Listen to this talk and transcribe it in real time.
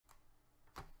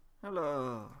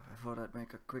Hello, I thought I'd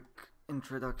make a quick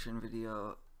introduction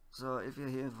video. So if you're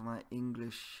here for my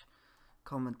English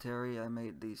commentary, I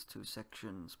made these two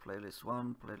sections, playlist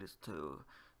 1, playlist 2.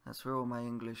 That's where all my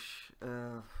English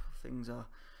things are.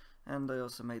 And I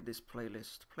also made this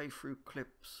playlist, playthrough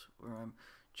clips, where I'm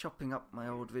chopping up my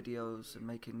old videos and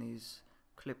making these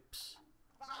clips.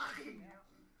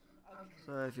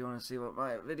 So if you want to see what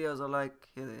my videos are like,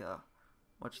 here they are.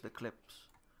 Watch the clips.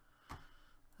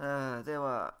 They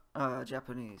were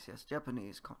Japanese, yes,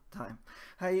 Japanese time.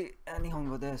 はい、日本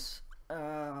語です。俺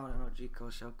の自己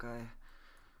紹介。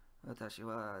私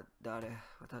は誰？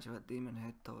私は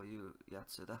demonheadというや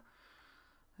つだ。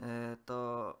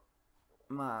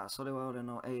まあ、それは俺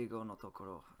の英語のとこ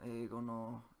ろ。英語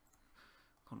の、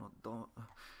この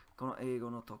英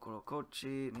語のところ。こっ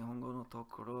ち、日本語のと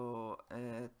ころ。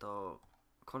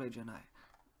これじゃない。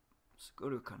作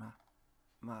るかな。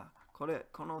まあ、こ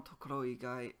のところ以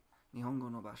外、日本語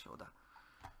の場所だ。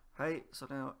はい、そ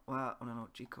れは俺の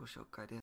自己紹介です。